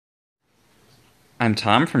I'm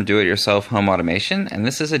Tom from Do It Yourself Home Automation, and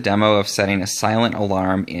this is a demo of setting a silent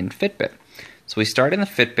alarm in Fitbit. So we start in the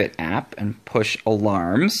Fitbit app and push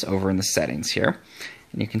alarms over in the settings here.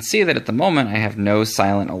 And you can see that at the moment I have no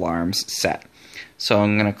silent alarms set. So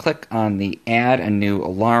I'm going to click on the Add a New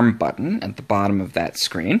Alarm button at the bottom of that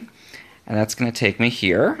screen. And that's going to take me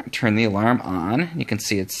here. Turn the alarm on. You can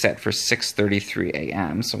see it's set for 6:33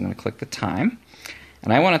 a.m. So I'm going to click the time.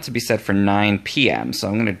 And I want it to be set for 9 p.m. So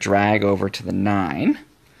I'm going to drag over to the 9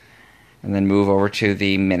 and then move over to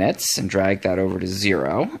the minutes and drag that over to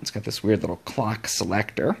 0. It's got this weird little clock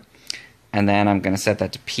selector. And then I'm going to set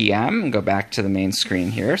that to p.m. and go back to the main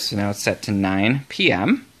screen here. So now it's set to 9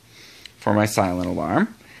 p.m. for my silent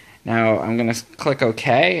alarm. Now I'm going to click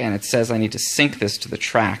OK, and it says I need to sync this to the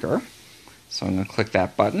tracker. So I'm going to click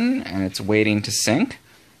that button, and it's waiting to sync.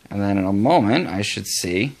 And then in a moment I should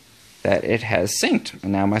see that it has synced.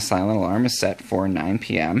 And now my silent alarm is set for 9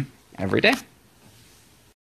 p.m. every day.